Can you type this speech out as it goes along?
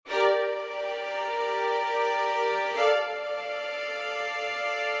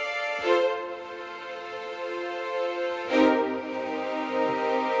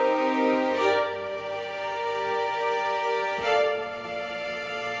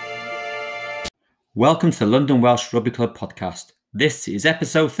Welcome to the London Welsh Rugby Club podcast. This is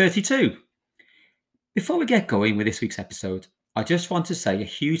episode 32. Before we get going with this week's episode, I just want to say a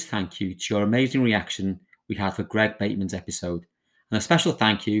huge thank you to your amazing reaction we had for Greg Bateman's episode, and a special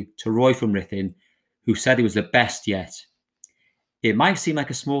thank you to Roy from Rithin, who said it was the best yet. It might seem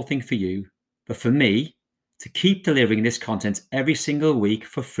like a small thing for you, but for me, to keep delivering this content every single week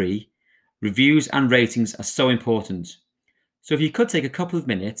for free, reviews and ratings are so important. So if you could take a couple of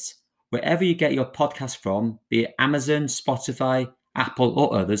minutes, wherever you get your podcast from, be it Amazon, Spotify, Apple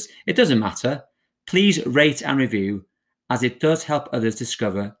or others, it doesn't matter. Please rate and review, as it does help others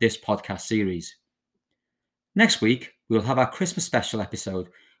discover this podcast series. Next week, we'll have our Christmas special episode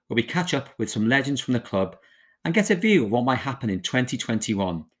where we catch up with some legends from the club and get a view of what might happen in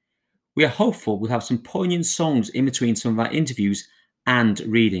 2021. We are hopeful we'll have some poignant songs in between some of our interviews and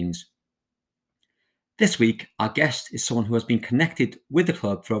readings. This week, our guest is someone who has been connected with the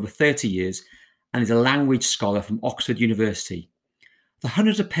club for over 30 years and is a language scholar from Oxford University. The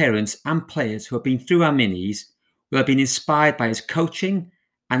hundreds of parents and players who have been through our minis will have been inspired by his coaching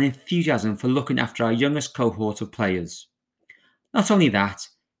and enthusiasm for looking after our youngest cohort of players. Not only that,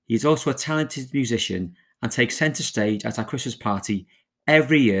 he is also a talented musician and takes centre stage at our Christmas party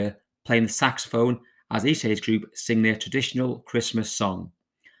every year, playing the saxophone as each age group sing their traditional Christmas song.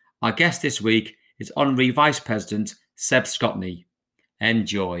 Our guest this week is Honorary Vice President Seb Scotney.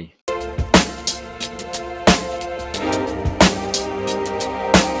 Enjoy.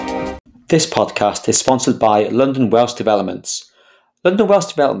 This podcast is sponsored by London Welsh Developments. London Welsh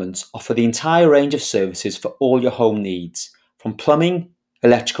Developments offer the entire range of services for all your home needs, from plumbing,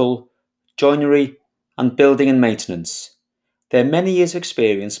 electrical, joinery, and building and maintenance. There are many years of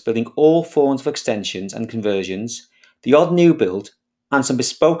experience building all forms of extensions and conversions, the odd new build, and some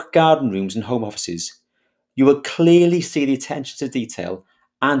bespoke garden rooms and home offices. You will clearly see the attention to detail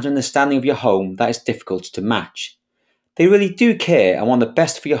and understanding of your home that is difficult to match. They really do care and want the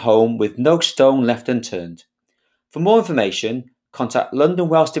best for your home with no stone left unturned. For more information, contact London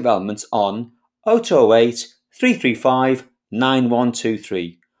Welsh Developments on 0208 335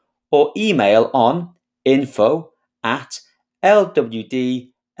 9123 or email on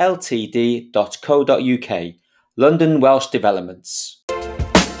info@lwdltd.co.uk. London Welsh Developments.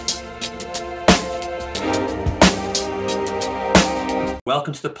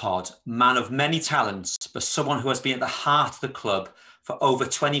 Welcome to the pod, man of many talents, but someone who has been at the heart of the club for over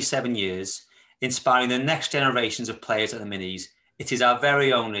 27 years, inspiring the next generations of players at the Minis. It is our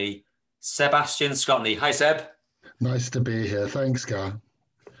very only Sebastian Scotney. Hi, Seb. Nice to be here. Thanks, Gar.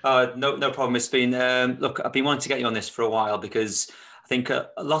 No problem. It's been, look, I've been wanting to get you on this for a while because I think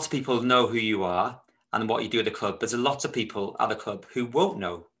a lot of people know who you are and what you do at the club. There's a lot of people at the club who won't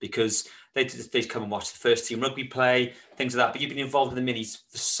know because they come and watch the first team rugby play, things like that. But you've been involved in the Minis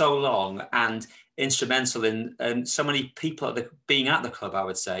for so long and instrumental in so many people being at the club, I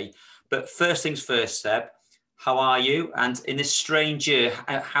would say. But first things first, Seb, how are you? And in this strange year,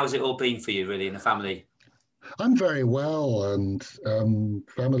 how's it all been for you, really, in the family? I'm very well, and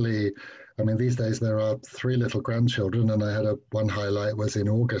family. I mean, these days there are 3 little grandchildren, and I had one highlight was in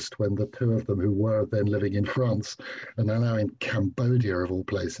August when the 2 of them who were then living in France and are now in Cambodia, of all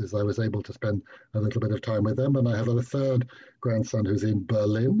places, I was able to spend a little bit of time with them. And I have a 3rd grandson who's in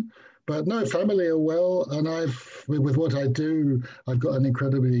Berlin. But no, family are well, and with what I do, I've got an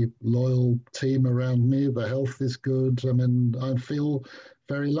incredibly loyal team around me. The health is good. I mean, I feel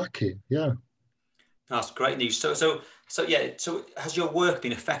very lucky. Yeah. That's great news. So has your work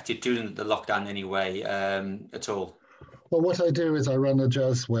been affected during the lockdown in any way at all? Well, what I do is I run a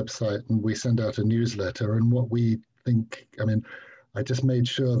jazz website and we send out a newsletter. And what we think, I mean, I just made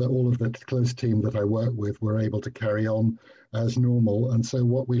sure that all of the close team that I work with were able to carry on as normal. And so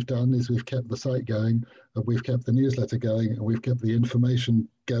what we've done is we've kept the site going, and we've kept the newsletter going, and we've kept the information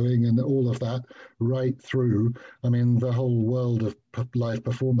going, and all of that right through. I mean, the whole world of live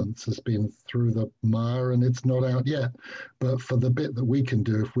performance has been through the mire, and it's not out yet. But for the bit that we can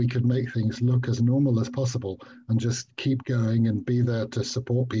do, if we could make things look as normal as possible and just keep going and be there to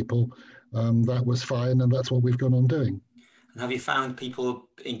support people, that was fine, and that's what we've gone on doing. And have you found people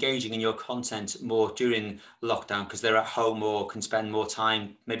engaging in your content more during lockdown because they're at home or can spend more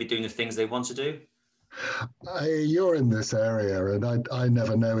time maybe doing the things they want to do? You're in this area, and I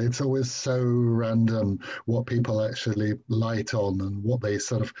never know. It's always so random what people actually light on and what they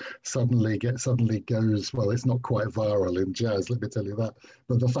sort of suddenly goes. Well, it's not quite viral in jazz, let me tell you that.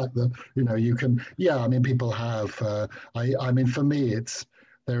 But the fact that you can, I mean, people have. I mean, for me, it's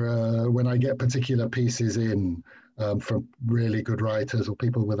when I get particular pieces in. from really good writers or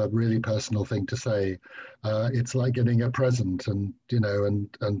people with a really personal thing to say, it's like getting a present. And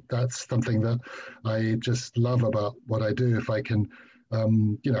that's something that I just love about what I do. If I can,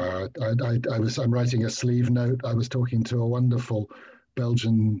 I'm writing a sleeve note. I was talking to a wonderful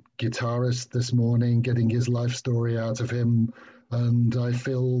Belgian guitarist this morning, getting his life story out of him, and I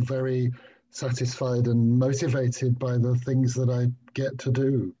feel very satisfied and motivated by the things that I get to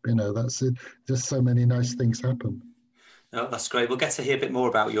do. That's it. Just so many nice things happen. No, that's great. We'll get to hear a bit more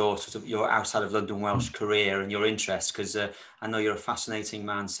about your your outside of London Welsh career and your interests, because I know you're a fascinating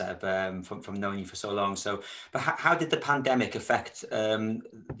man, Seb, from knowing you for so long. So, but how did the pandemic affect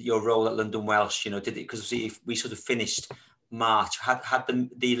your role at London Welsh? Did it, because we sort of finished March, had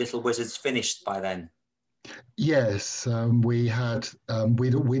the Little Wizards finished by then? Yes, we had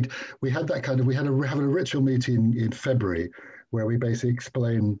we had that kind of we had having a ritual meeting in February where we basically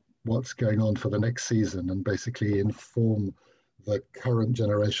explain what's going on for the next season and basically inform the current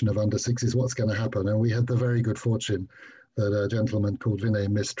generation of under sixes what's going to happen. And we had the very good fortune that a gentleman called Vinay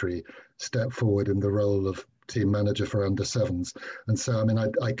Mistry stepped forward in the role of team manager for under sevens. And so, I mean,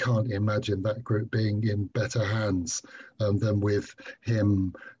 I can't imagine that group being in better hands than with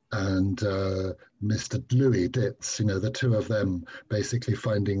him and Mr. Louis Ditz, the two of them basically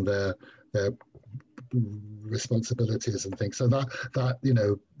finding their responsibilities and things. So that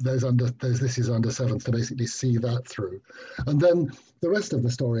those this is under sevens to basically see that through, and then the rest of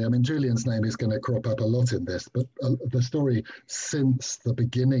the story. I mean, Julian's name is going to crop up a lot in this, but the story since the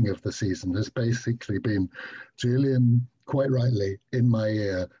beginning of the season has basically been Julian, quite rightly, in my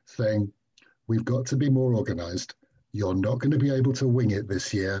ear saying, "We've got to be more organised. You're not going to be able to wing it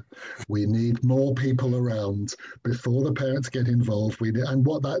this year. We need more people around before the parents get involved. And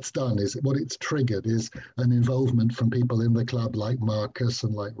what that's done is what it's triggered is an involvement from people in the club like Marcus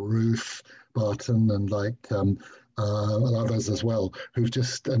and like Ruth Barton and like others as well, who've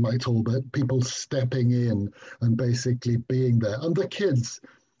just, and Mike Talbot, people stepping in and basically being there. And the kids,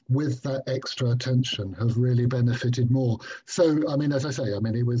 with that extra attention, have really benefited more. So, I mean, as I say, I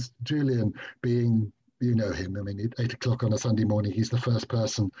mean, it was Julian being, him. I mean, at 8 o'clock on a Sunday morning, he's the first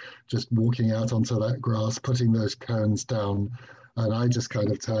person just walking out onto that grass, putting those cones down. And I just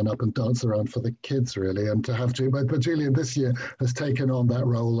kind of turn up and dance around for the kids, really. And to have Julian, but Julian this year has taken on that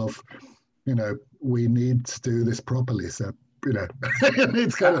role of, we need to do this properly. So,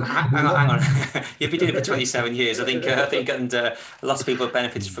 it's kind of. Hang on. You've been doing it for 27 years. And lots of people have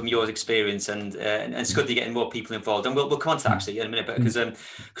benefited from your experience, and it's good to get more people involved. And we'll come on to that actually in a minute, but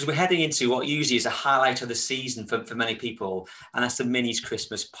because we're heading into what usually is a highlight of the season for many people, and that's the Minis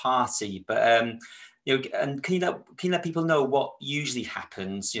Christmas party. But and can you let people know what usually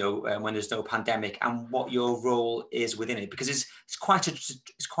happens, when there's no pandemic, and what your role is within it? Because it's quite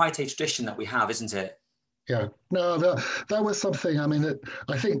a tradition that we have, isn't it? Yeah, no, that was something. I mean,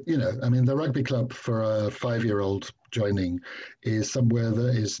 I think, I mean, the rugby club for a 5-year-old joining is somewhere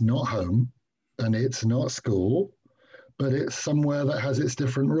that is not home and it's not school, but it's somewhere that has its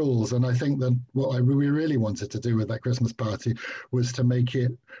different rules. And I think that what we really wanted to do with that Christmas party was to make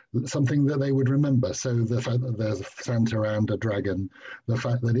it something that they would remember. So the fact that there's Santa and a dragon, the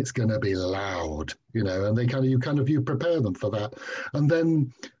fact that it's going to be loud, and you prepare them for that. And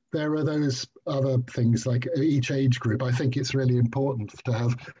then there are those other things like each age group. I think it's really important to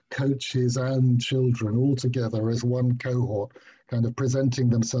have coaches and children all together as one cohort, kind of presenting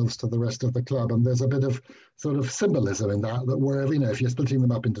themselves to the rest of the club. And there's a bit of sort of symbolism in that wherever, if you're splitting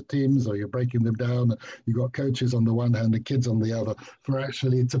them up into teams or you're breaking them down, you've got coaches on the one hand and kids on the other, for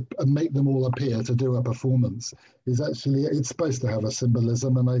actually to make them all appear to do a performance is actually, it's supposed to have a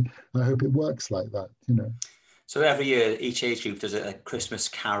symbolism. And I hope it works like that. So every year, each age group does a Christmas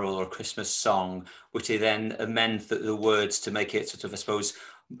carol or a Christmas song, which they then amend the words to make it sort of, I suppose,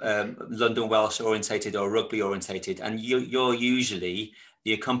 London Welsh orientated or rugby orientated. And you're usually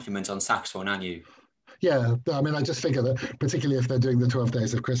the accompaniment on saxophone, aren't you? Yeah, I mean, I just figure that particularly if they're doing the 12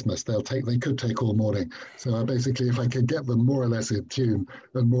 days of Christmas, they could take all morning. So basically, if I could get them more or less in tune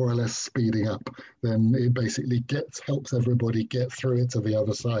and more or less speeding up, then it basically helps everybody get through it to the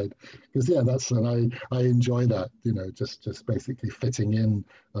other side. Because and I enjoy that, just basically fitting in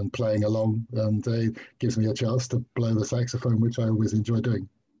and playing along, and it gives me a chance to blow the saxophone, which I always enjoy doing.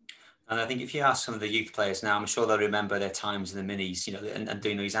 And I think if you ask some of the youth players now, I'm sure they'll remember their times in the minis, and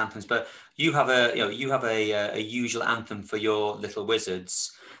doing these anthems. But you have a usual anthem for your Little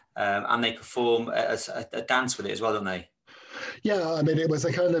Wizards, and they perform a dance with it as well, don't they? Yeah, I mean, it was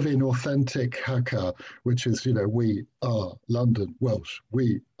a kind of inauthentic haka, which is, we are London Welsh,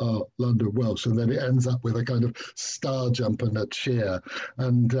 we are London Welsh. And then it ends up with a kind of star jump and a cheer.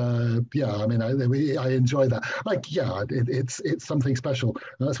 And yeah, I mean, I enjoy that. Like, yeah, it's something special.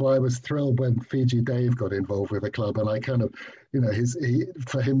 And that's why I was thrilled when Fiji Dave got involved with the club. And I kind of,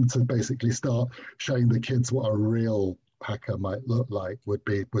 for him to basically start showing the kids what a real hacker might look like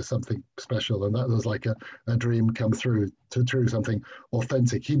was something special, and that was like a dream come through to true, something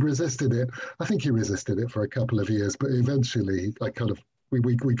authentic. He resisted it. I think he resisted it for a couple of years, but eventually I kind of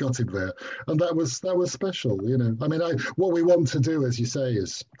we got him there, and that was special. I mean, what we want to do, as you say,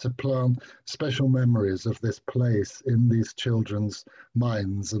 is to plant special memories of this place in these children's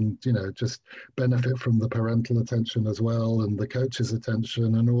minds, and just benefit from the parental attention as well, and the coach's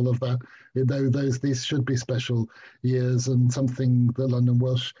attention, and all of that. These should be special years, and something that London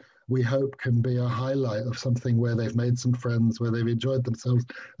Welsh, we hope, can be a highlight of something where they've made some friends, where they've enjoyed themselves,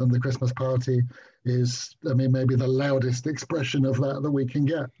 and the Christmas party is, I mean, maybe the loudest expression of that we can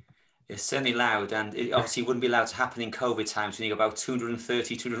get. It's certainly loud, and it obviously wouldn't be allowed to happen in COVID times when you got about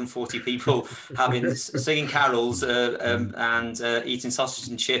 230, 240 people singing carols and eating sausage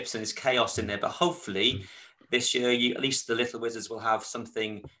and chips, and it's chaos in there. But hopefully this year, at least the Little Wizards will have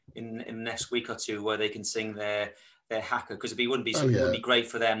something in the next week or two where they can sing their hacker, because it wouldn't be great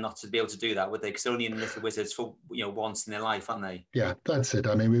for them not to be able to do that, would they? Because they're only in Little Wizards for once in their life, aren't they? Yeah, that's it.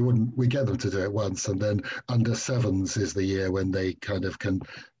 I mean, we get them to do it once, and then under sevens is the year when they kind of can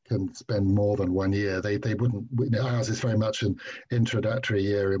spend more than 1 year. They wouldn't. Ours is very much an introductory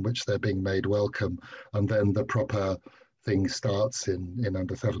year in which they're being made welcome, and then the proper thing starts in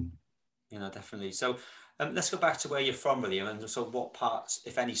under seven. Definitely. So let's go back to where you're from, William, and so what parts,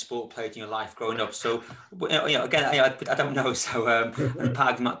 if any, sport played in your life growing up. So, again, I don't know, so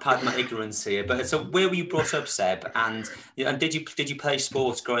pardon my ignorance here. But so, where were you brought up, Seb? And did you play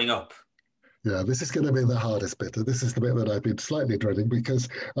sports growing up? Yeah, this is going to be the hardest bit. This is the bit that I've been slightly dreading because,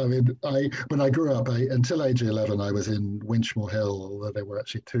 I mean, when I grew up, until age 11, I was in Winchmore Hill, although there were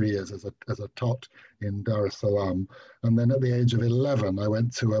actually 2 years as a tot in Dar es Salaam. And then at the age of 11, I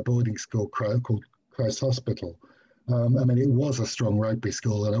went to a boarding school called Christ Hospital. I mean, it was a strong rugby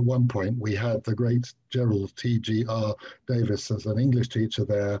school, and at one point we had the great Gerald T.G.R. Davis as an English teacher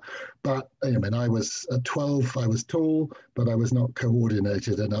there. But I mean, I was at 12, I was tall, but I was not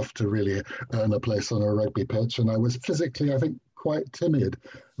coordinated enough to really earn a place on a rugby pitch, and I was physically, I think, quite timid.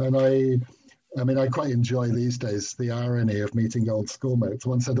 And I mean, I quite enjoy these days the irony of meeting old schoolmates.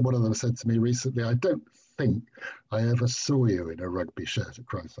 One of them said to me recently, "I don't think I ever saw you in a rugby shirt at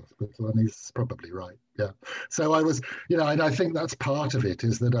Christ Hospital," and he's probably right. Yeah. So I was, and I think that's part of it,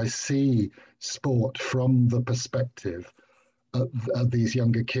 is that I see sport from the perspective of these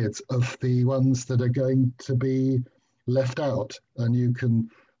younger kids, of the ones that are going to be left out. And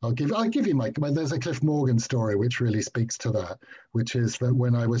I'll give you there's a Cliff Morgan story which really speaks to that, which is that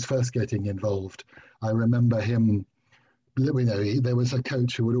when I was first getting involved, I remember him. There was a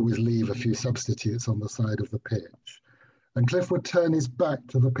coach who would always leave a few substitutes on the side of the pitch. And Cliff would turn his back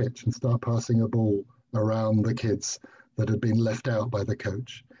to the pitch and start passing a ball around the kids that had been left out by the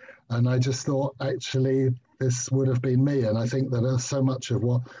coach. And I just thought, actually, this would have been me. And I think that so much of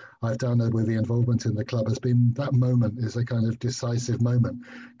what I've done with the involvement in the club has been, that moment is a kind of decisive moment,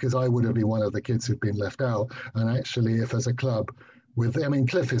 because I would have been one of the kids who'd been left out. And actually, if as a club,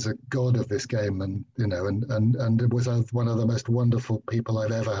 Cliff is a god of this game, and it was one of the most wonderful people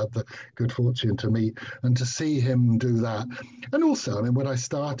I've ever had the good fortune to meet, and to see him do that. And also, I mean, when I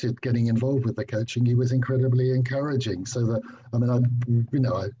started getting involved with the coaching, he was incredibly encouraging. So that, I mean,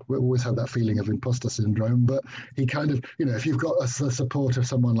 I always had that feeling of imposter syndrome, but he kind of, if you've got the support of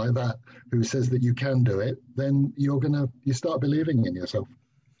someone like that who says that you can do it, then you start believing in yourself.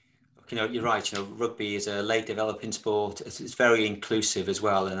 You're right. Rugby is a late developing sport. It's very inclusive as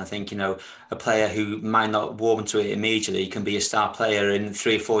well. And I think, a player who might not warm to it immediately can be a star player in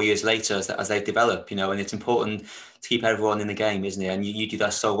 3 or 4 years later as they develop, and it's important to keep everyone in the game, isn't it? And you do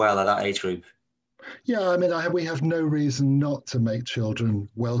that so well at that age group. Yeah, I mean, we have no reason not to make children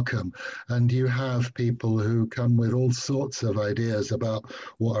welcome. And you have people who come with all sorts of ideas about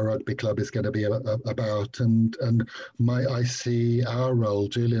what a rugby club is going to be about. And I see our role,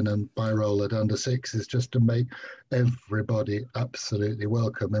 Julian and my role at Under Six, is just to make everybody absolutely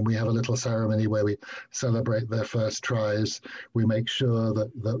welcome. And we have a little ceremony where we celebrate their first tries. We make sure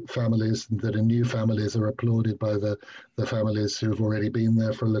that new families are applauded by the families who've already been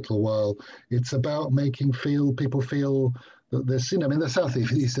there for a little while. It's about making people feel that this, the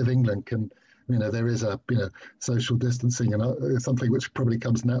southeast of England can there is a social distancing, and it's something which probably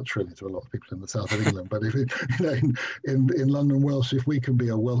comes naturally to a lot of people in the south of England. But if it, in London Welsh, if we can be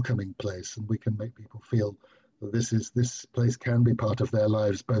a welcoming place and we can make people feel that this place can be part of their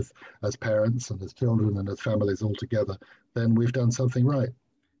lives, both as parents and as children and as families all together, then we've done something right.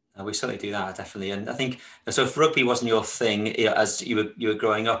 We certainly do that, definitely. And I think so. If rugby wasn't your thing, as you were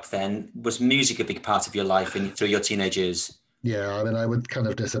growing up, then was music a big part of your life through your teenage years? Yeah, I mean, I would kind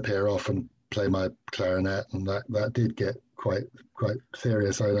of disappear off and play my clarinet, and that did get quite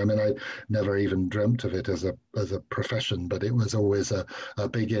serious. I mean, I never even dreamt of it as a profession, but it was always a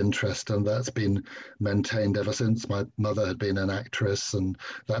big interest, and that's been maintained ever since. My mother had been an actress, and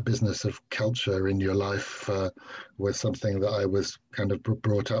that business of culture in your life was something that I was kind of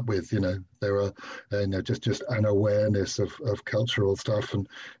brought up with. There were just an awareness of cultural stuff, and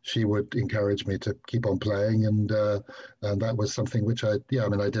she would encourage me to keep on playing, and that was something which I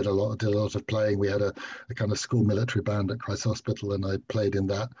mean, I did a lot of playing. We had a kind of school military band at Christ Hospital, and I played in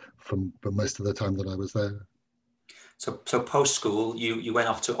that for most of the time that I was there. So post school, you went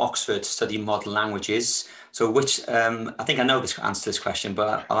off to Oxford to study modern languages. So which I think I know this answer to this question,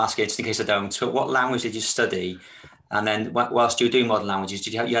 but I'll ask it just in case I don't. So what language did you study? And then whilst you were doing modern languages,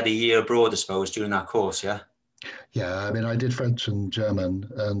 you had a year abroad, I suppose, during that course, yeah? Yeah, I mean, I did French and German,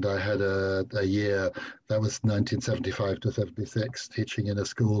 and I had a year that was 1975 to 76, teaching in a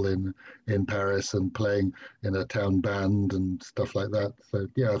school in Paris and playing in a town band and stuff like that. So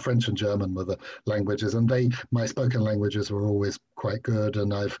yeah, French and German were the languages, and my spoken languages were always quite good,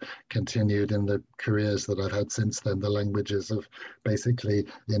 and I've continued in the careers that I've had since then. The languages have basically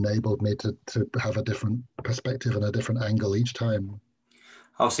enabled me to have a different perspective and a different angle each time.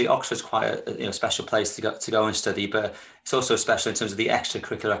 Obviously, Oxford's quite a special place to go and study, but it's also special in terms of the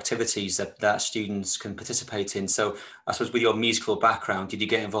extracurricular activities that students can participate in. So I suppose with your musical background, did you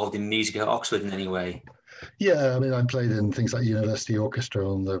get involved in music at Oxford in any way? Yeah, I mean, I played in things like university orchestra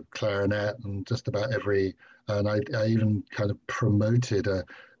on the clarinet and just about every, and I even kind of promoted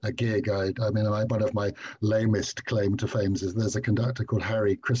a gig. I mean, one of my lamest claim to fame is there's a conductor called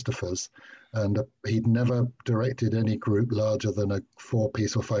Harry Christophers, and he'd never directed any group larger than a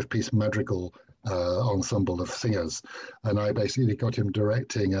 4-piece or 5-piece madrigal ensemble of singers, and I basically got him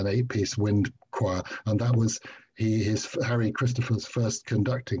directing an 8-piece wind choir, and that was his Harry Christopher's first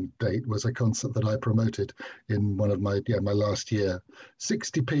conducting date was a concert that I promoted in one of my last year.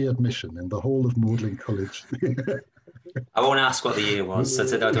 60p admission in the hall of Magdalen College. I won't ask what the year was. So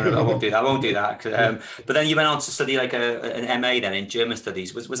I won't do that. I won't do that. But then you went on to study like an MA then in German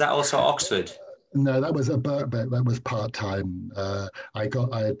studies. Was that also Oxford? No, that was that was part time. I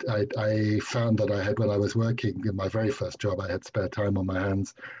found that I had when I was working in my very first job, I had spare time on my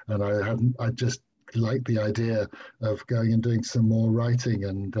hands, and I just liked the idea of going and doing some more writing,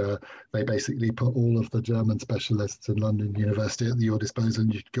 and they basically put all of the German specialists in London University at your disposal,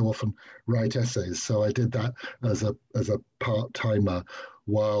 and you'd go off and write essays. So I did that as a part timer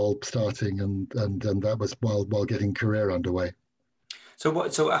while starting, and that was while getting career underway.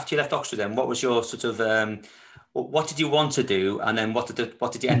 So after you left Oxford, then what was your sort of what did you want to do, and then what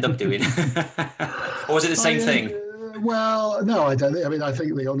did you end up doing, or was it the same thing? Well, no, I don't. I mean, I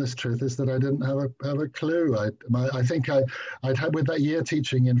think the honest truth is that I didn't have a clue. I think I'd had with that year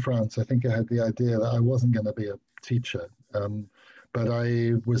teaching in France. I think I had the idea that I wasn't going to be a teacher, but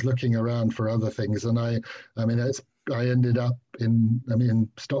I was looking around for other things, and I mean, I ended up in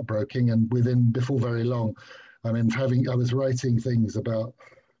stockbroking, and before very long, I mean, I was writing things about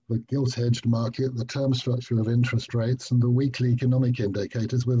the gilt-edged market, the term structure of interest rates, and the weekly economic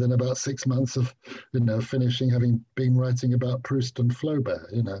indicators within about 6 months of, finishing having been writing about Proust and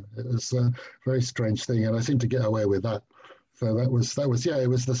Flaubert. It was a very strange thing, and I seemed to get away with that. So that was yeah. It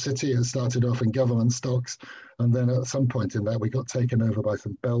was the city. It started off in government stocks, and then at some point in that, we got taken over by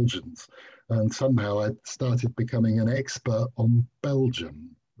some Belgians, and somehow I started becoming an expert on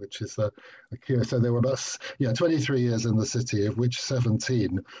Belgium, which is a curious. So there were about 23 years in the city, of which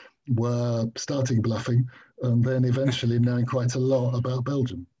 17 were starting bluffing, and then eventually knowing quite a lot about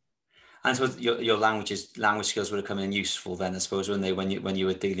Belgium. And so your language skills would have come in useful then, I suppose, when you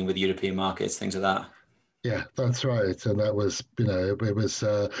were dealing with European markets, things like that. Yeah, that's right. And that was, it was,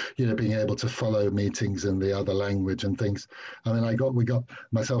 being able to follow meetings in the other language and things. I mean, we got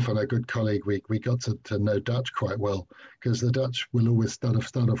myself and a good colleague, we got to know Dutch quite well, because the Dutch will always start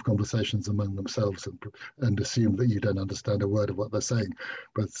off conversations among themselves and assume that you don't understand a word of what they're saying.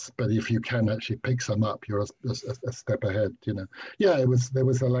 But if you can actually pick some up, you're a step ahead, Yeah, there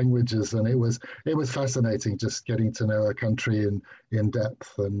was the languages, and it was fascinating just getting to know a country in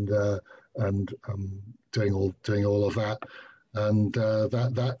depth and doing all of that. and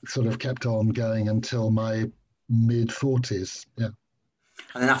that sort of kept on going until my mid 40s. Yeah.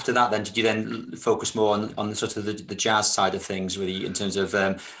 And then after that, then did you then focus more on the sort of the jazz side of things, really, in terms of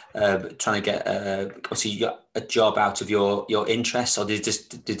trying to get obviously you got a job out of your interests, or did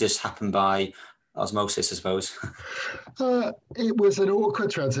this happen by osmosis, I suppose? It was an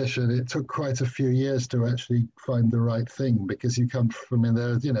awkward transition. It took quite a few years to actually find the right thing because you come from in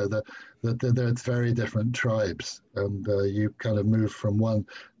there, there's very different tribes, and you kind of move from one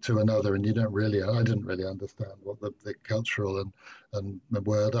to another, and I didn't really understand what the cultural and the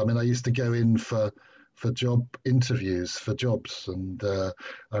word. I mean, I used to go in for job interviews for jobs, and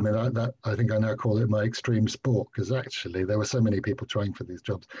I mean I think I now call it my extreme sport because actually there were so many people trying for these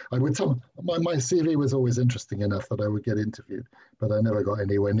jobs. My CV was always interesting enough that I would get interviewed, but I never got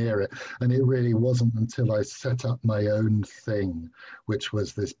anywhere near it. And it really wasn't until I set up my own thing, which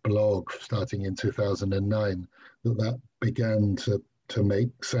was this blog starting in 2009, that began to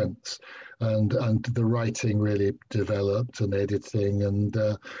make sense, and the writing really developed, and editing, and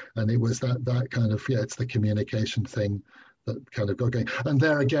it was that kind of, it's the communication thing that kind of got going. And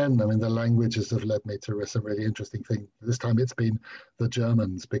there again, I mean, the languages have led me to some really interesting things. This time it's been the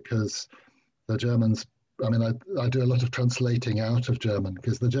Germans, because the Germans, I mean, I do a lot of translating out of German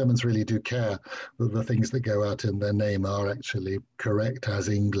because the Germans really do care that the things that go out in their name are actually correct as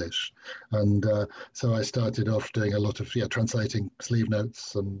English. And so I started off doing a lot of translating sleeve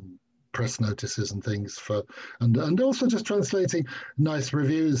notes and press notices and things and also just translating nice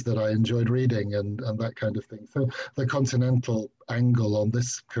reviews that I enjoyed reading and that kind of thing. So the continental angle on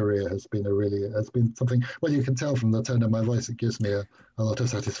this career has been something, well, you can tell from the tone of my voice, it gives me a lot of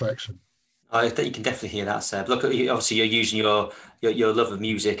satisfaction. I think you can definitely hear that, Seb. Look, obviously you're using your love of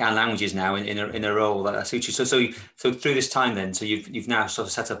music and languages now in a role that suits you. So through this time, then, so you've now sort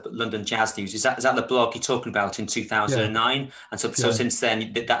of set up London Jazz News. Is that the blog you're talking about in Yeah, 2009? And so yeah. since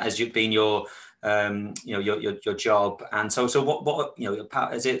then, that has been your your job. And so what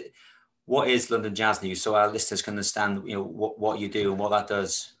is it? What is London Jazz News? So our listeners can understand what you do and what that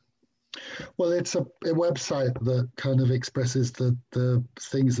does. Well, it's a website that kind of expresses the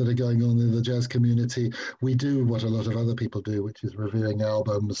things that are going on in the jazz community. We do what a lot of other people do, which is reviewing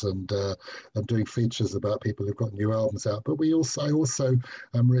albums and doing features about people who've got new albums out. But I also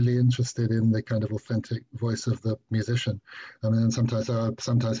am really interested in the kind of authentic voice of the musician. I mean,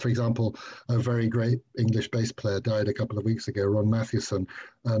 sometimes, for example, a very great English bass player died a couple of weeks ago, Ron Mathewson,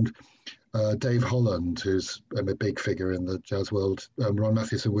 and Dave Holland, who's a big figure in the jazz world. Ron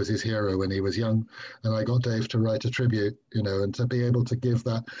Mathewson was his hero when he was young, and I got Dave to write a tribute, and to be able to give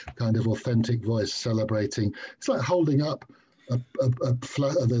that kind of authentic voice, celebrating. It's like holding up a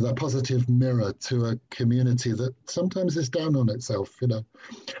positive mirror to a community that sometimes is down on itself.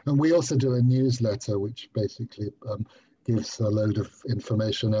 And we also do a newsletter, which basically gives a load of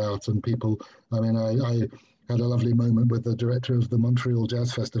information out, and people. I mean, I had a lovely moment with the director of the Montreal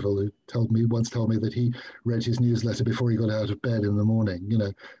Jazz Festival, who once told me that he read his newsletter before he got out of bed in the morning.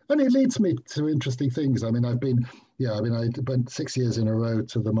 And it leads me to interesting things. I mean, I went 6 years in a row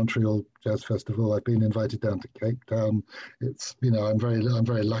to the Montreal Jazz Festival. I've been invited down to Cape Town. I'm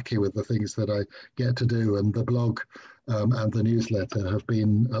very lucky with the things that I get to do, and the blog and the newsletter have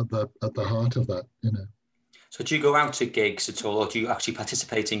been at the heart of that. So do you go out to gigs at all, or do you actually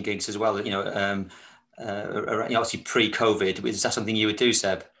participate in gigs as well? Obviously pre-COVID, is that something you would do,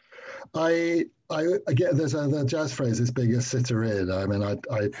 Seb? I get there's the jazz phrase is being a sitter in. I mean, I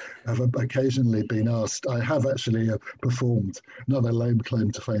have occasionally been asked. I have actually performed. Another lame claim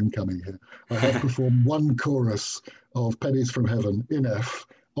to fame coming here. I have performed one chorus of Pennies from Heaven in F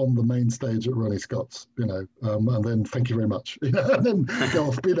on the main stage at Ronnie Scott's, and then thank you very much, and then go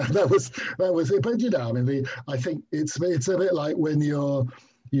off. That was it. But I mean, I think it's a bit like when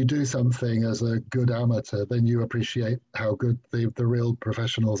you do something as a good amateur, then you appreciate how good the real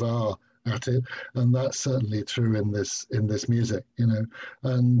professionals are at it, and that's certainly true in this music.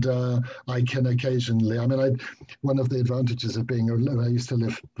 And I can occasionally, I mean, one of the advantages of I used to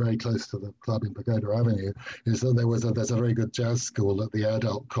live very close to the club in Pagoda Avenue, is that there's a very good jazz school at the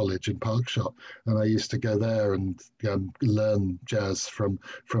Adult College in Parkshot, and I used to go there and learn jazz from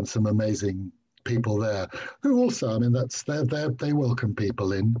some amazing people there who also, I mean, they welcome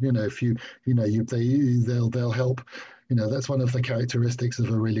people in. If they'll help. That's one of the characteristics of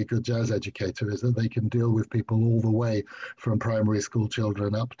a really good jazz educator, is that they can deal with people all the way from primary school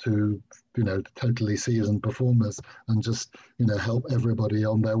children up to totally seasoned performers, and just help everybody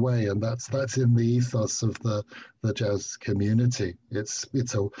on their way. And that's in the ethos of the jazz community. It's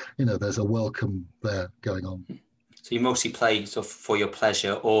a there's a welcome there going on. So you mostly play sort of for your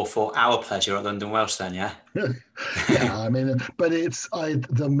pleasure or for our pleasure at London Welsh then, yeah? Yeah, I mean, but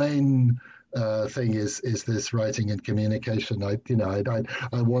the main thing is this writing and communication. I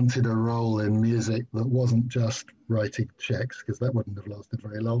wanted a role in music that wasn't just writing checks, because that wouldn't have lasted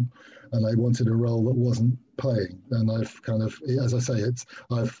very long, and I wanted a role that wasn't playing. And I've kind of, as I say,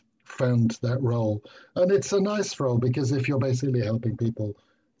 I've found that role, and it's a nice role because if you're basically helping people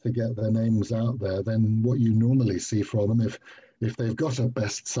to get their names out there, then what you normally see from them, if they've got a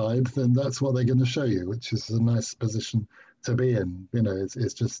best side, then that's what they're going to show you, which is a nice position to be in.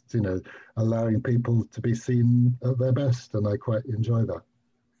 It's just, allowing people to be seen at their best. And I quite enjoy that.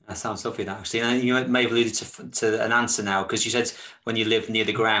 That sounds lovely, that actually. And you may have alluded to an answer now, because you said when you lived near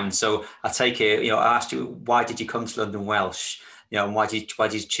the ground. So I take it, I asked you, why did you come to London Welsh? And why did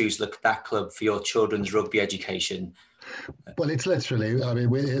you choose that club for your children's rugby education? Well, it's literally, I mean,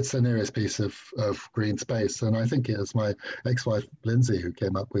 it's the nearest piece of green space. And I think it was my ex-wife, Lindsay, who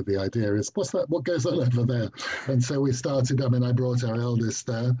came up with the idea is, what goes on over there? And so we started, I mean, I brought our eldest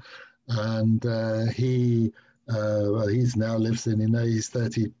there, and he's now lives in, he's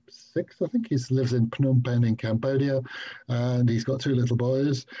 36, I think. He lives in Phnom Penh in Cambodia, and he's got two little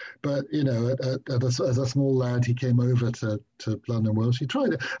boys. But, as a small lad, he came over to London Welsh. He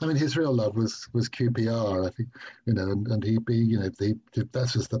tried it. I mean, his real love was QPR, I think, and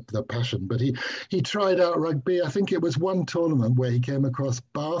that was the passion. But he tried out rugby. I think it was one tournament where he came across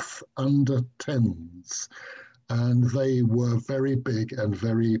Bath under 10s, and they were very big and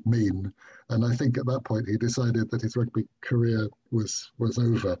very mean. And I think at that point he decided that his rugby career was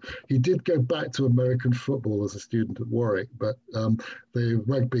over. He did go back to American football as a student at Warwick, but the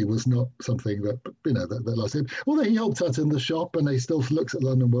rugby was not something that lasted. Although he helped out in the shop, and he still looks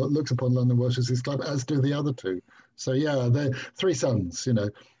upon London Welsh as his club, as do the other two. So yeah, they're three sons,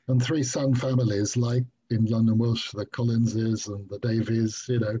 and three son families like in London Welsh, the Collinses and the Davies,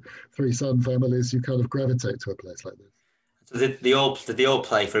 three son families. You kind of gravitate to a place like this. So did they all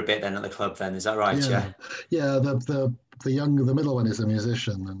play for a bit then at the club then? Is that right? Yeah, Yeah. yeah. The middle one is a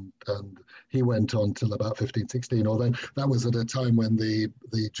musician, and he went on till about 15, 16. Although that was at a time when the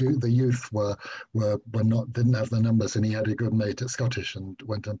youth were not, didn't have the numbers, and he had a good mate at Scottish and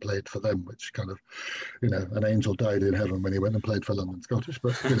went and played for them, which kind of, an angel died in heaven when he went and played for London Scottish.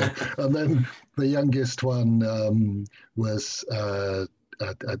 But and then the youngest one was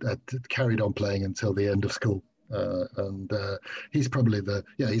carried on playing until the end of school. And he's probably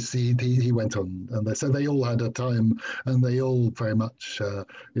he went on, and so they all had a time, and they all very much have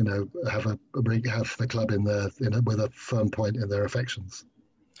the club in their with a firm point in their affections.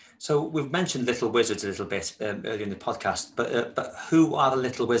 So we've mentioned Little Wizards a little bit earlier in the podcast, but who are the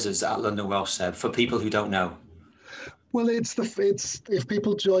Little Wizards at London Welsh, Seb, for people who don't know? Well, it's if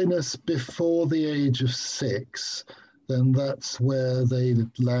people join us before the age of 6, then that's where they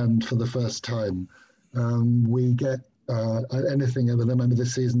land for the first time. We get anything at the moment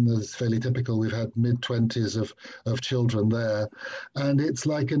this season is fairly typical. We've had mid-20s of children there, and it's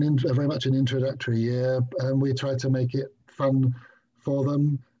like very much an introductory year, and we try to make it fun for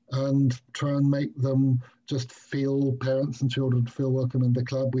them and try and make them just feel, parents and children feel welcome in the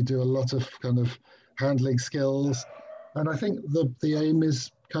club. We do a lot of kind of handling skills, and I think the aim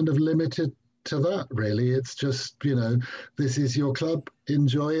is kind of limited to that, really. It's just, this is your club,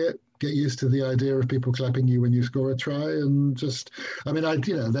 enjoy it, get used to the idea of people clapping you when you score a try, and just, I mean,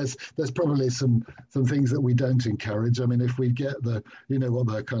 there's probably some things that we don't encourage. I mean, if we get the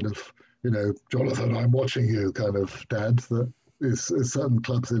kind of, Jonathan, I'm watching you kind of dad that is certain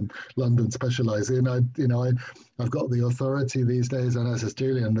clubs in London specialise in, I've got the authority these days, and as is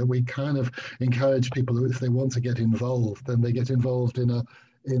Julian, that we kind of encourage people who, if they want to get involved, then they get involved on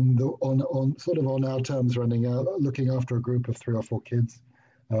sort of on our terms, running out, looking after a group of 3 or 4 kids.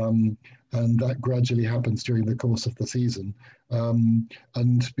 And that gradually happens during the course of the season. There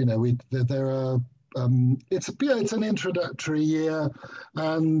are. It's an introductory year,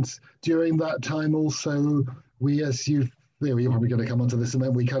 and during that time also you're probably going to come onto this, and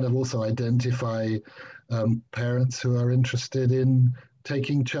then we kind of also identify parents who are interested in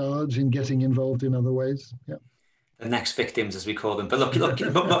taking charge and getting involved in other ways. Yeah. The next victims, as we call them. But look,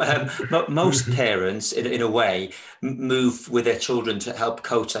 most parents, in a way, move with their children to help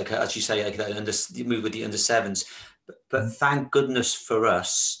coach, like as you say, move with the under 7s. But thank goodness for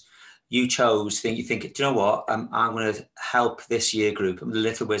us, you chose. You think, do you know what? I'm going to help this year group, the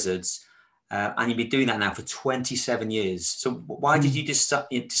Little Wizards, and you've been doing that now for 27 years. So why did you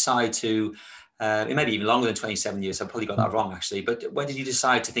decide to? It may be even longer than 27 years. I probably got that wrong, actually. But when did you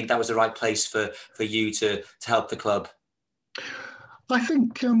decide to think that was the right place for you to help the club? I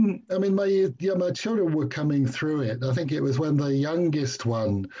think, I mean, my children were coming through it. I think it was when the youngest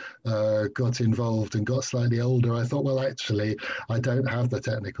one got involved and got slightly older. I thought, well, actually, I don't have the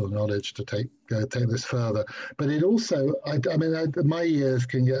technical knowledge to take this further. But it also, my years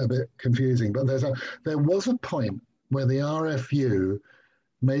can get a bit confusing. But there was a point where the RFU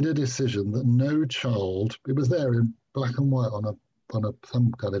made a decision that no child, it was there in black and white on some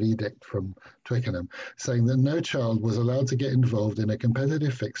kind of edict from Twickenham, saying that no child was allowed to get involved in a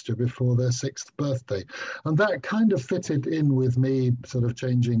competitive fixture before their sixth birthday. And that kind of fitted in with me sort of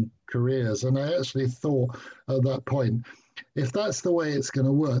changing careers. And I actually thought at that point, if that's the way it's going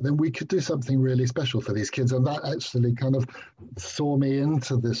to work, then we could do something really special for these kids. And that actually kind of saw me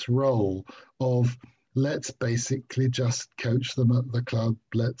into this role of let's basically just coach them at the club.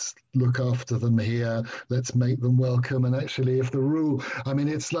 Let's look after them here. Let's make them welcome. And actually, if the rule, I mean,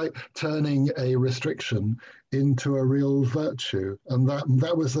 it's like turning a restriction into a real virtue. And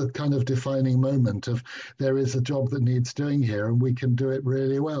that was a kind of defining moment of there is a job that needs doing here and we can do it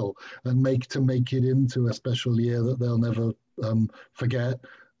really well and make it into a special year that they'll never forget.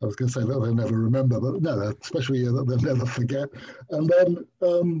 I was going to say that they'll never remember, but no, a special year that they'll never forget. And then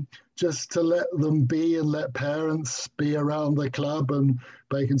just to let them be and let parents be around the club and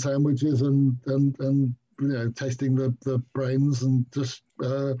bacon sandwiches and tasting the brains and just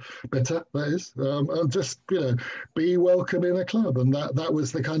better, that is, and just be welcome in a club. And that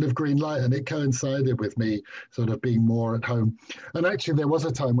was the kind of green light, and it coincided with me sort of being more at home. And actually, there was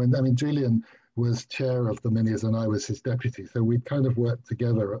a time when Julian was chair of the Minis and I was his deputy, so we kind of worked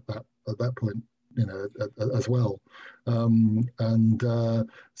together at that point, as well. So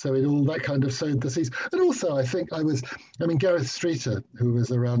it all that kind of sowed the seeds. And also, I think Gareth Streeter, who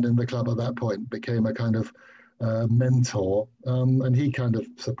was around in the club at that point, became a kind of mentor, and he kind of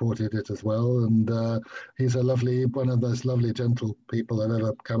supported it as well. And he's one of those lovely, gentle people I've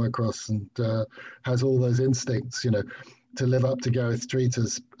ever come across, and has all those instincts, to live up to Gareth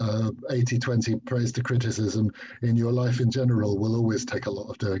Streeter's 80-20 praise to criticism in your life in general will always take a lot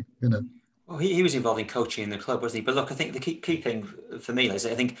of doing, Well, he was involved in coaching in the club, wasn't he? But look, I think the key thing for me is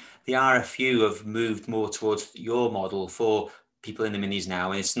I think the RFU have moved more towards your model for people in the Minis now,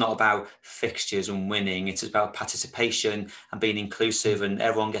 and it's not about fixtures and winning. It's about participation and being inclusive, and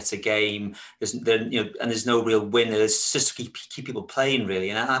everyone gets a game. And there's no real winners. It's just keep people playing, really,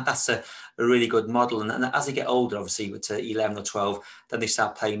 and that's a really good model. And as they get older, obviously, to 11 or 12, then they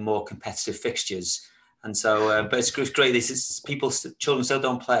start playing more competitive fixtures. And so, but it's great. Children still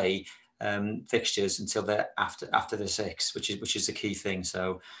don't play fixtures until they're after the 6, which is the key thing.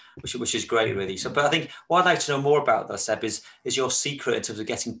 So, which is great, really. So, but I think what I'd like to know more about, though, Seb, is your secret in terms of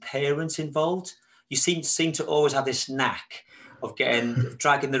getting parents involved. You seem to always have this knack of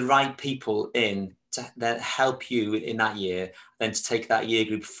dragging the right people in to then help you in that year, then to take that year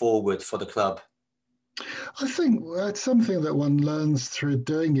group forward for the club. I think that's something that one learns through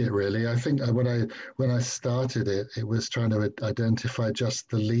doing it, really. I think when I started it, it was trying to identify just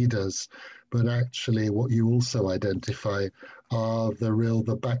the leaders, but actually what you also identify are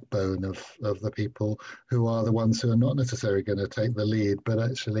the backbone of the people who are the ones who are not necessarily going to take the lead, but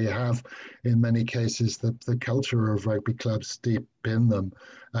actually have, in many cases, the culture of rugby clubs deep in them,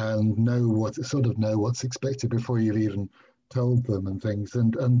 and know what's expected before you've even told them and things.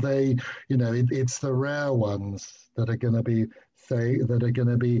 And they, it's the rare ones that are going to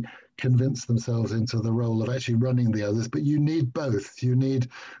be convince themselves into the role of actually running the others. But you need both. You need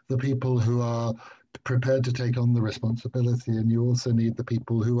the people who are prepared to take on the responsibility, and you also need the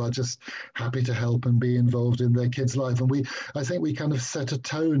people who are just happy to help and be involved in their kids' life. And I think we kind of set a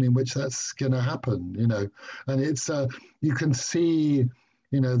tone in which that's going to happen, and it's you can see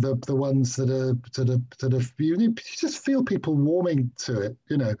the ones that are you just feel people warming to it,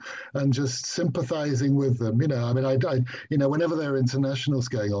 and just sympathizing with them. Whenever there are internationals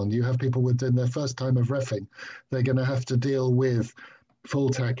going on, you have people within their first time of reffing, they're going to have to deal with full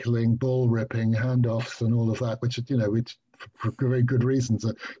tackling, ball ripping, handoffs, and all of that, which for very good reasons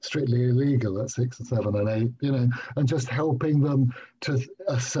are strictly illegal at 6 and 7 and 8, and just helping them to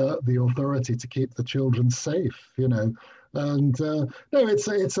assert the authority to keep the children safe, And no,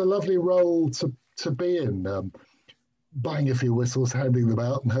 it's a lovely role to be in, buying a few whistles, handing them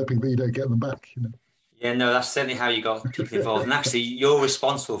out, and hoping that you don't get them back. Yeah, no, that's certainly how you got people involved. And actually, you're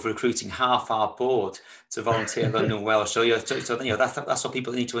responsible for recruiting half our board to volunteer at London Welsh. So that's what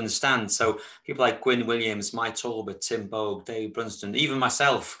people need to understand. So people like Gwyn Williams, Mike Talbot, Tim Bogue, Dave Brunston, even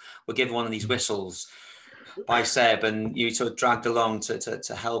myself were given one of these whistles by Seb, and you sort of dragged along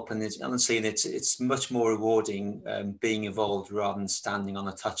to help. And honestly, it's much more rewarding being involved rather than standing on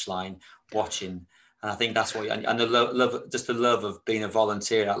a touchline watching. And I think that's what, and the love, just the love of being a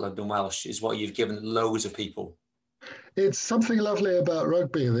volunteer at London Welsh is what you've given loads of people. It's something lovely about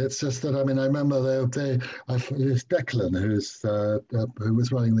rugby. It's just that, I mean, I remember there's Declan, who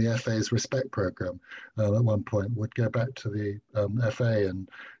was running the FA's Respect program at one point, would go back to the FA, and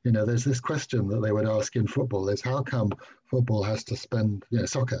there's this question that they would ask in football: is how come football has to spend,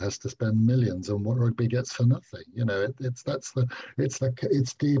 soccer has to spend millions, and what rugby gets for nothing? It's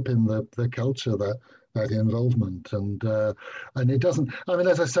deep in the culture, that involvement, and it doesn't, I mean,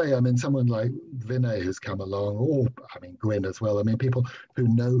 as I say, I mean, someone like Vinay who's come along, or I mean Gwyn as well, I mean, people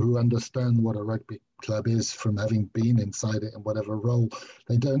who understand what a rugby club is from having been inside it in whatever role,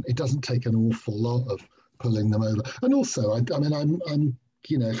 it doesn't take an awful lot of pulling them over. And also, I mean, I'm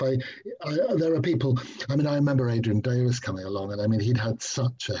if there are people, I mean, I remember Adrian Davis coming along, and I mean, he'd had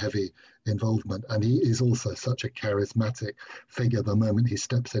such a heavy involvement, and he is also such a charismatic figure. The moment he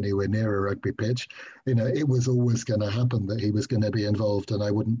steps anywhere near a rugby pitch, it was always going to happen that he was going to be involved, and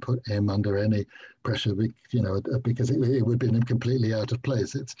I wouldn't put him under any pressure, because it would be completely out of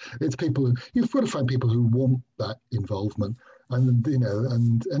place. It's people you've got to find people who want that involvement, and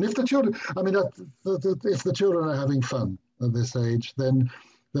and if the children, I mean, if the children are having fun at this age, then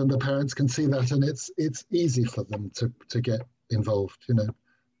the parents can see that, and it's easy for them to get involved.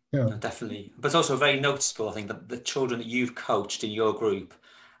 Yeah. No, definitely. But it's also very noticeable, I think, that the children that you've coached in your group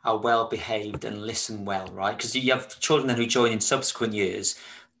are well behaved and listen well, right? Because you have children then who join in subsequent years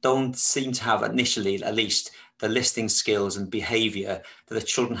don't seem to have, initially at least, the listening skills and behaviour that the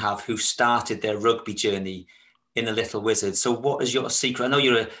children have who started their rugby journey in the Little Wizard. So what is your secret? I know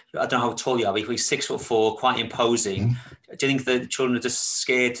I don't know how tall you are, but you're 6'4", quite imposing. Do you think the children are just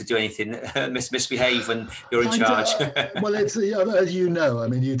scared to do anything, misbehave when you're in charge? Well, it's, as you know, I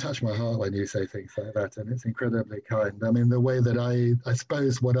mean, you touch my heart when you say things like that, and it's incredibly kind. I mean, the way that I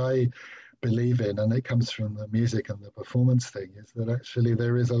suppose what I believe in, and it comes from the music and the performance thing, is that actually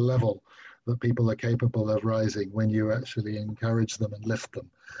there is a level that people are capable of rising when you actually encourage them and lift them.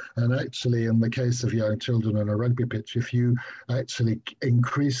 And actually, in the case of young children on a rugby pitch, if you actually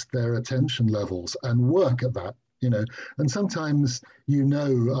increase their attention levels and work at that, and sometimes, I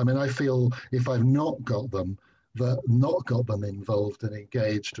mean, I feel if I've not got them involved and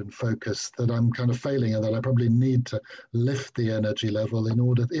engaged and focused, that I'm kind of failing, and that I probably need to lift the energy level in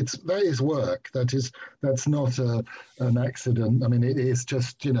order. That is work. That's not an accident. I mean, it is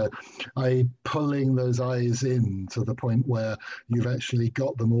just I pulling those eyes in to the point where you've actually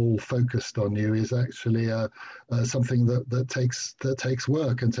got them all focused on you is actually something that takes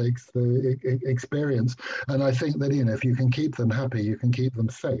work and takes the experience. And I think that if you can keep them happy, you can keep them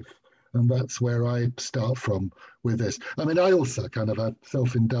safe. And that's where I start from with this. I mean, I also kind of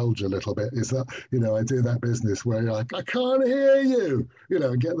self-indulge a little bit, is that, I do that business where you're like, I can't hear you,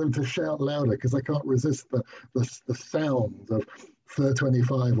 and get them to shout louder because I can't resist the sound of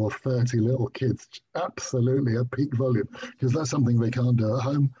 25 or 30 little kids absolutely at peak volume, because that's something they can't do at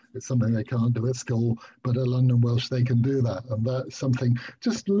home. It's something they can't do at school, but at London Welsh they can do that, and that's something,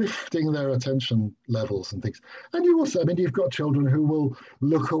 just lifting their attention levels and things. And you also, I mean, you've got children who will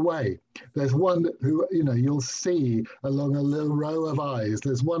look away. There's one who, you'll see along a little row of eyes,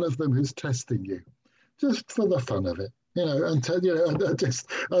 there's one of them who's testing you just for the fun of it. You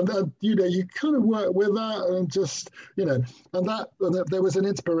kind of work with that, and just, and there was an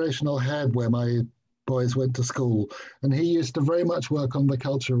inspirational head where my boys went to school, and he used to very much work on the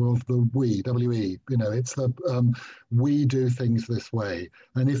culture of the we, W-E, it's the we do things this way.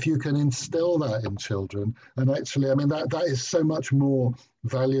 And if you can instill that in children, and actually, I mean, that is so much more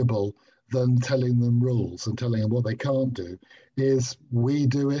valuable than telling them rules and telling them what they can't do, is we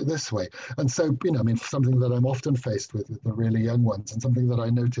do it this way. And so, I mean, something that I'm often faced with the really young ones, and something that I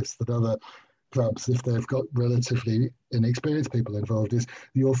notice that other clubs, if they've got relatively inexperienced people involved, is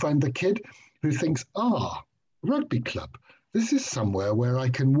you'll find the kid who thinks, rugby club, this is somewhere where I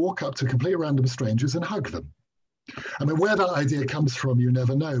can walk up to complete random strangers and hug them. I mean, where that idea comes from, you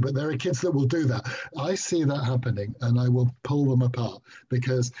never know, but there are kids that will do that. I see that happening, and I will pull them apart,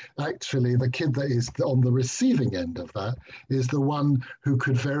 because actually the kid that is on the receiving end of that is the one who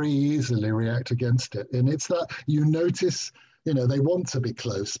could very easily react against it. And it's that you notice, they want to be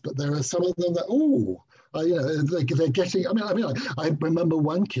close, but there are some of them that, they're getting, I remember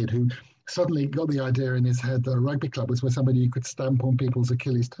one kid who suddenly got the idea in his head that a rugby club was where somebody you could stamp on people's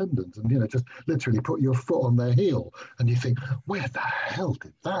Achilles tendons and, just literally put your foot on their heel. And you think, where the hell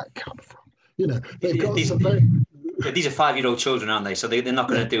did that come from? They've got these are 5-year-old children, aren't they? So they're not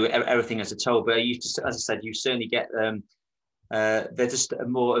going to do everything as a told. But as I said, you certainly get they're just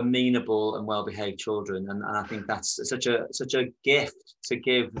more amenable and well-behaved children, and I think that's such a gift to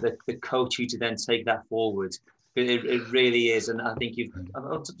give the coach who to then take that forward. It really is, and I think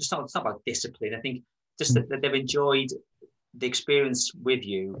it's not about discipline. I think just that they've enjoyed the experience with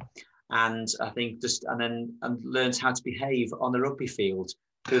you, and I think and learned how to behave on the rugby field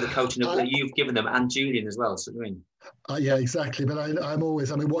through the coaching that you've given them, and Julian as well. So, yeah, exactly. But I'm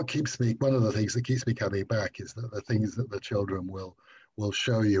always, what keeps me, one of the things that keeps me coming back is that the things that the children will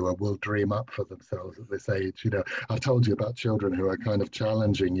show you and will dream up for themselves at this age. I've told you about children who are kind of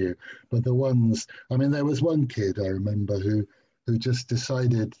challenging you, but the ones, there was one kid I remember who just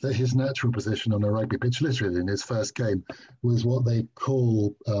decided that his natural position on a rugby pitch, literally in his first game, was what they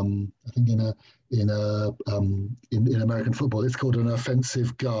call, I think in American football, it's called an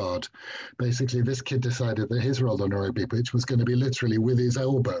offensive guard. Basically, this kid decided that his role on a rugby pitch was going to be literally with his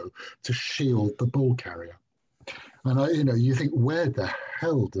elbow to shield the ball carrier. And you think, where the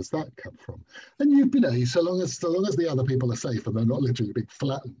hell does that come from? And so long as the other people are safe and they're not literally being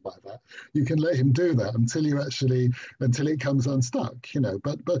flattened by that, you can let him do that until it comes unstuck.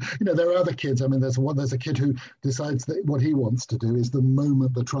 But there are other kids. There's a kid who decides that what he wants to do is the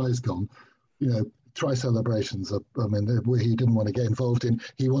moment the try's gone, try celebrations. He didn't want to get involved in.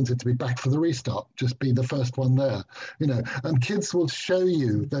 He wanted to be back for the restart, just be the first one there. And kids will show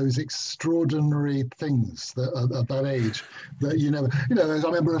you those extraordinary things that at that age that I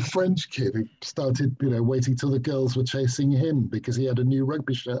remember a French kid who started, waiting till the girls were chasing him because he had a new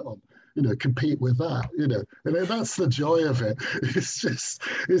rugby shirt on. Compete with that, and that's the joy of it.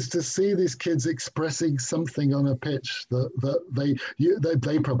 It's to see these kids expressing something on a pitch that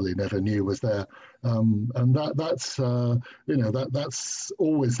they probably never knew was there, and that's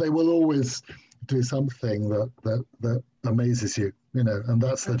always, they will always do something that amazes you, and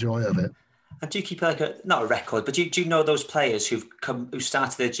that's the joy of it. And do you keep not a record, but do you know those players who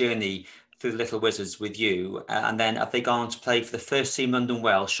started their journey through the Little Wizards with you, and then have they gone to play for the first team London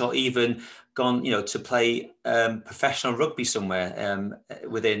Welsh, or even gone, to play professional rugby somewhere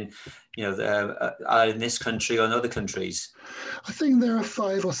within, either in this country or in other countries? I think there are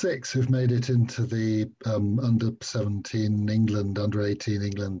 5 or 6 who've made it into the under 17 England, under 18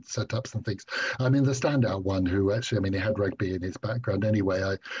 England setups and things. The standout one who actually, he had rugby in his background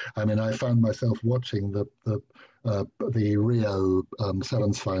anyway. I found myself watching the Rio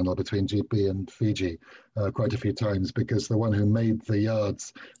Sevens final between GB and Fiji quite a few times, because the one who made the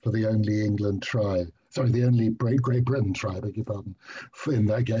yards for the only the only Great Britain try, beg your pardon, in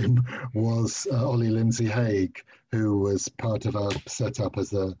that game was Ollie Lindsay-Haigh, who was part of our setup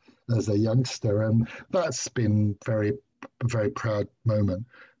as a youngster, and that's been very, very proud moment.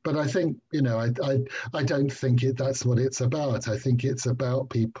 But I think, I don't think that's what it's about. I think it's about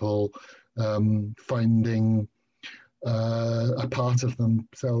people finding a part of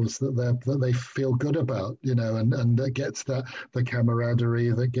themselves that they feel good about, and that gets the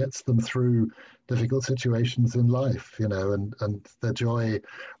camaraderie that gets them through difficult situations in life, and the joy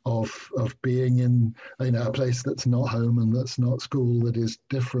of being in a place that's not home and that's not school, that is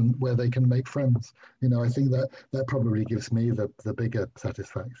different, where they can make friends. I think that probably gives me the bigger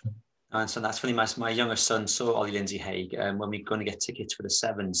satisfaction. And so that's funny. My youngest son saw Ollie Lindsay-Haigh when we were going to get tickets for the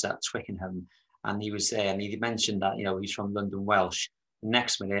Sevens at Twickenham. And he was there, and he mentioned that, he's from London Welsh.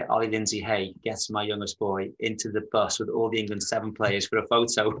 Next minute, Ollie Lindsay-Haigh gets my youngest boy into the bus with all the England 7 players for a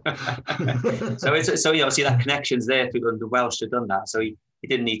photo. so obviously that connection's there through London Welsh to have done that. So he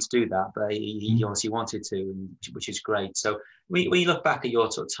didn't need to do that, but he obviously wanted to, which is great. So when you look back at your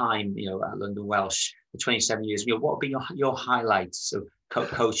sort of time, at London Welsh, for 27 years, what would be your highlights of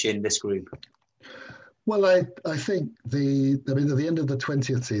coaching this group? Well, I think at the end of the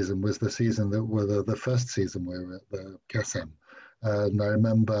 20th season was the season that were the first season we were at the Kassam. And I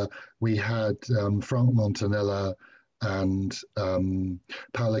remember we had Frank Montanella and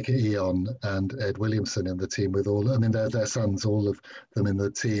Paolo Ion and Ed Williamson in the team with all, their sons, all of them in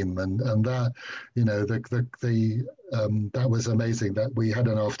the team. And that, that was amazing, that we had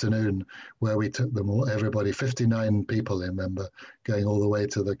an afternoon where we took them all, everybody, 59 people, I remember, going all the way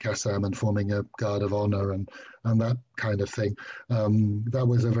to the Kassam and forming a guard of honor and that kind of thing. That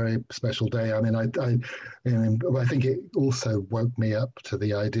was a very special day. I think it also woke me up to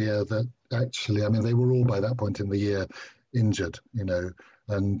the idea that actually, they were all by that point in the year injured, and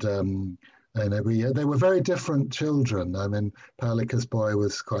they were very different children. Paolika's boy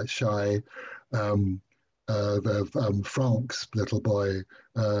was quite shy. Frank's little boy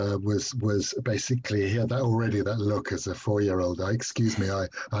was basically, he had that look as a 4-year-old. Excuse me, I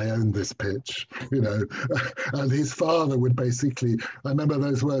own this pitch, and his father would basically, I remember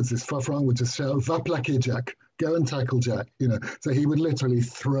those words, Frank would just shout, "Va plaquer, Jack, go and tackle Jack, So he would literally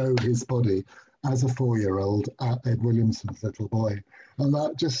throw his body as a 4-year-old at Ed Williamson's little boy. And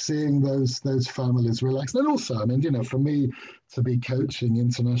that just seeing those families relax. And also, I mean, for me to be coaching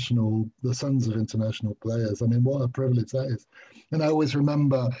the sons of international players, I mean, what a privilege that is. And I always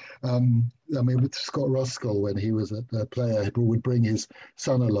remember, with Scott Ruskell, when he was a player, he would bring his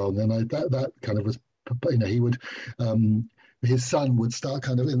son along, and that kind of was, he would. His son would start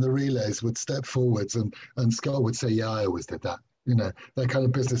kind of in the relays, would step forwards, and Scott would say, "Yeah, I always did that." That kind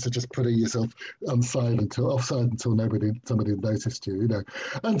of business of just putting yourself offside until somebody noticed you.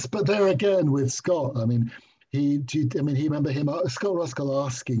 But there again with Scott, I mean, he remember him, Scott Ruskell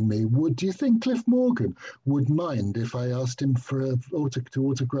asking me, do you think Cliff Morgan would mind if I asked him to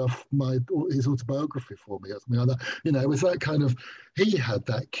autograph his autobiography for me or something like that? It was that kind of, he had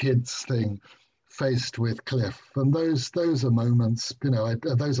that kids thing faced with Cliff, and those are moments,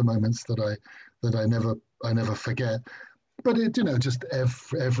 those are moments that I never forget. But just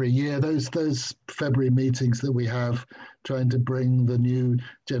every year, those February meetings that we have, trying to bring the new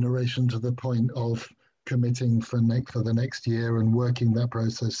generation to the point of committing for the next year and working that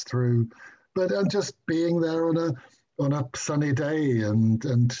process through. But just being there on a sunny day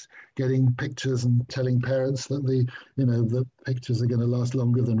and getting pictures and telling parents that the pictures are going to last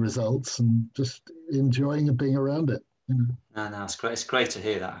longer than results, and just enjoying and being around it. No, it's great. It's great to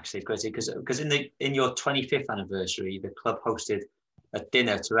hear that, actually. It's great because in your 25th anniversary, the club hosted a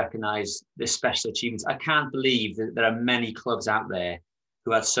dinner to recognise the special achievements. I can't believe that there are many clubs out there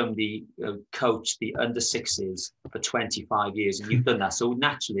who had somebody coach the under-6s for 25 years, and you've done that. So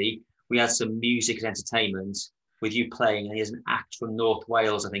naturally, we had some music and entertainment with you playing, and here's an act from North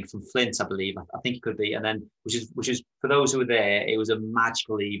Wales, I think from Flint, I believe. I think it could be, and then which is for those who were there, it was a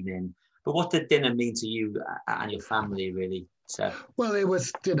magical evening. But what did dinner mean to you and your family, really, Seb? Well, it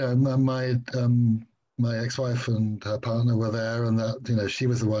was, my ex-wife and her partner were there, and that, she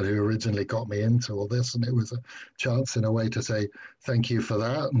was the one who originally got me into all this, and it was a chance in a way to say thank you for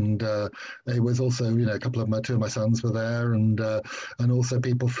that. And it was also, two of my sons were there, and also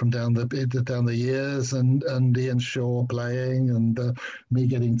people from down the years, and Ian Shaw playing, and me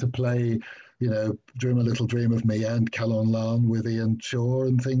getting to play. Dream a Little Dream of Me and Calon Lan with Ian Shaw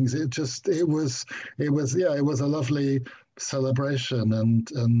and things. It was a lovely celebration,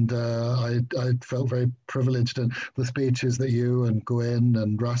 and I felt very privileged. And the speeches that you and Gwen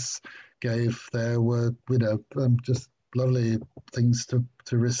and Russ gave there were, just lovely things to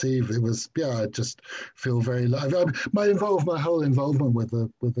receive. It was, I just feel very. My whole involvement with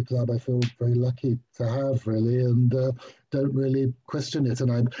the club, I feel very lucky to have, really, and don't really question it.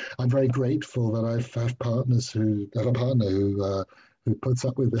 And I'm very grateful that I have partners who have a partner who puts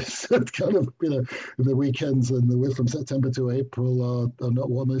up with this. It's kind of, the weekends and from September to April are not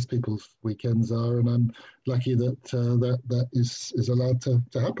what most people's weekends are, and I'm lucky that that is allowed to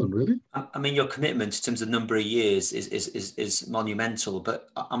happen, really. I mean, your commitment in terms of number of years is monumental, but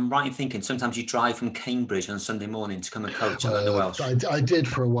I'm right in thinking sometimes you drive from Cambridge on Sunday morning to come and coach at London Welsh. I did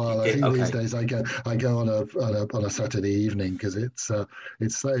for a while. I think okay. These days I go on a Saturday evening, because that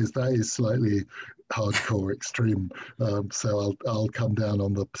is slightly hardcore extreme. So I'll come down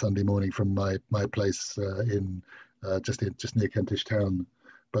on the Sunday morning from my place in just near Kentish Town.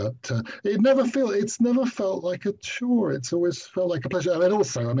 But it's never felt like a chore. It's always felt like a pleasure.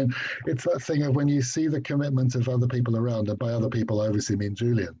 It's that thing of when you see the commitment of other people around, and by other people I obviously mean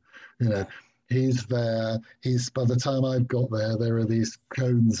Julian. He's there. By the time I've got there, there are these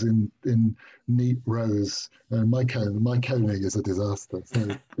cones in neat rows. And my coning is a disaster.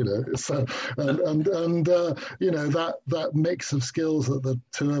 So that mix of skills that the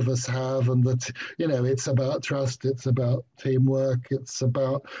two of us have, and that it's about trust, it's about teamwork, it's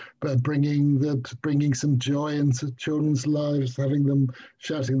about bringing some joy into children's lives, having them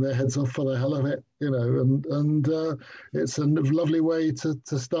shouting their heads off for the hell of it. And it's a lovely way to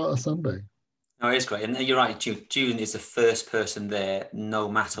start a Sunday. No, it is great, and you're right. Julian is the first person there, no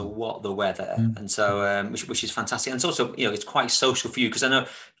matter what the weather, and so which is fantastic. And it's also, it's quite social for you, because I know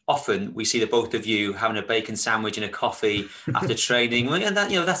often we see the both of you having a bacon sandwich and a coffee after training, and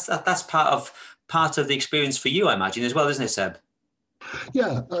that's part of the experience for you, I imagine, as well, isn't it, Seb?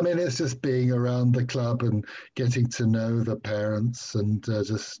 Yeah, it's just being around the club and getting to know the parents, and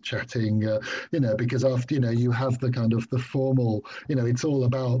just chatting, because after, you have the kind of the formal, it's all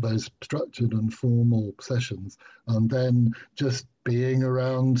about those structured and formal sessions, and then just being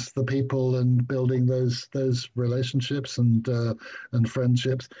around the people and building those relationships and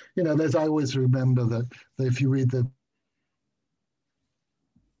friendships. I always remember that if you read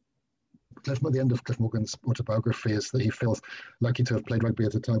at the end of Cliff Morgan's autobiography, is that he feels lucky to have played rugby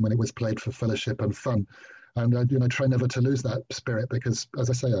at a time when it was played for fellowship and fun. And try never to lose that spirit, because, as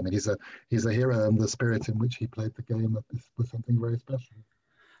I say, I mean, he's a hero, and the spirit in which he played the game was something very special.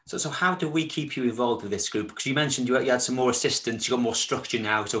 So how do we keep you involved with this group? Because you mentioned you had some more assistants, you got more structure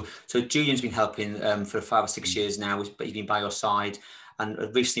now. So Julian's been helping for 5 or 6 years now, but he's been by your side. And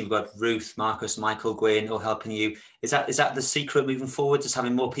recently we've got Ruth, Marcus, Michael, Gwyn all helping you. Is that the secret moving forward, just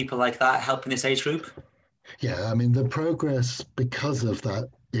having more people like that helping this age group? Yeah, I mean, the progress, because of that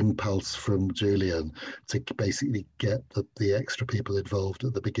impulse from Julian to basically get the extra people involved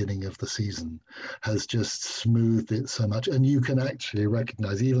at the beginning of the season, has just smoothed it so much. And you can actually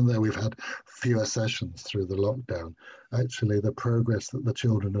recognize, even though we've had fewer sessions through the lockdown, actually the progress that the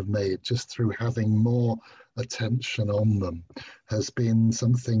children have made just through having more attention on them has been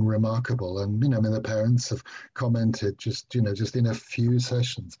something remarkable. And I mean, the parents have commented just in a few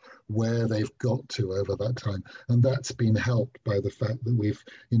sessions where they've got to over that time, and that's been helped by the fact that we've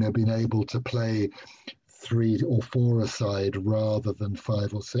been able to play 3 or 4 aside rather than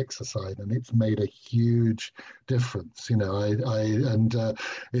 5 or 6 aside, and it's made a huge difference.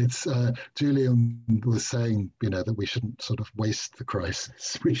 It's Julian was saying that we shouldn't sort of waste the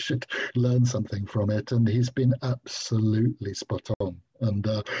crisis. We should learn something from it, and he's been absolutely spot on. And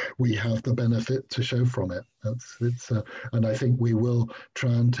we have the benefit to show from it. And I think we will try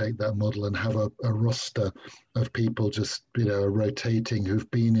and take that model and have a roster of people just rotating who've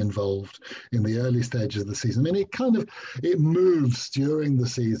been involved in the early stages of the season. I mean, it moves during the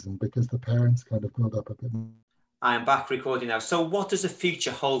season because the parents kind of build up a bit more. I am back recording now. So what does the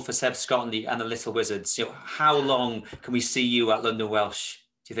future hold for Seb Scotney and the Little Wizards? How long can we see you at London Welsh,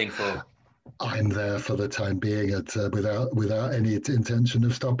 do you think, for? I'm there for the time being, without any intention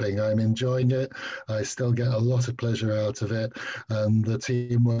of stopping. I'm enjoying it. I still get a lot of pleasure out of it, and the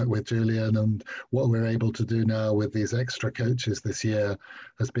teamwork with Julian and what we're able to do now with these extra coaches this year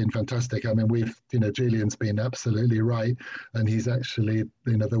has been fantastic. I mean, Julian's been absolutely right, and he's actually,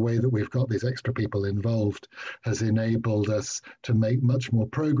 the way that we've got these extra people involved has enabled us to make much more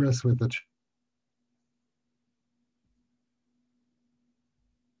progress with the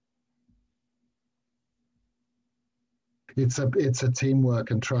it's a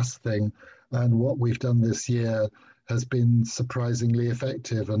teamwork and trust thing, and what we've done this year has been surprisingly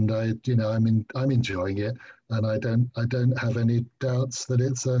effective. And I'm enjoying it, and I don't have any doubts that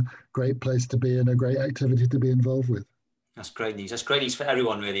it's a great place to be and a great activity to be involved with. That's great news. That's great news for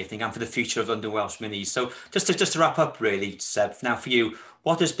everyone, really, I think, and for the future of London Welsh Minis. So just to wrap up, really, Seb, now for you,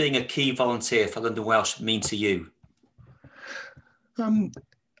 what does being a key volunteer for London Welsh mean to you?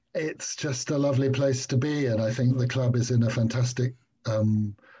 It's just a lovely place to be, and I think the club is in a fantastic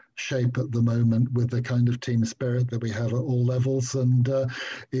shape at the moment with the kind of team spirit that we have at all levels, and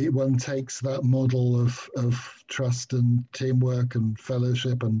one takes that model of trust and teamwork and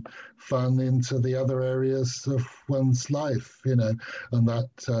fellowship and fun into the other areas of one's life, and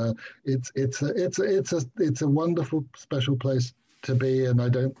that it's a wonderful, special place to be, and I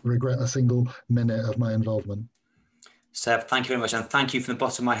don't regret a single minute of my involvement. Seb, thank you very much, and thank you from the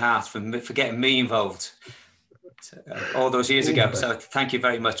bottom of my heart for getting me involved all those years ago. So thank you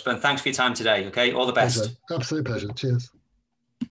very much, and thanks for your time today. Okay, all the best. Pleasure. Absolute pleasure. Cheers.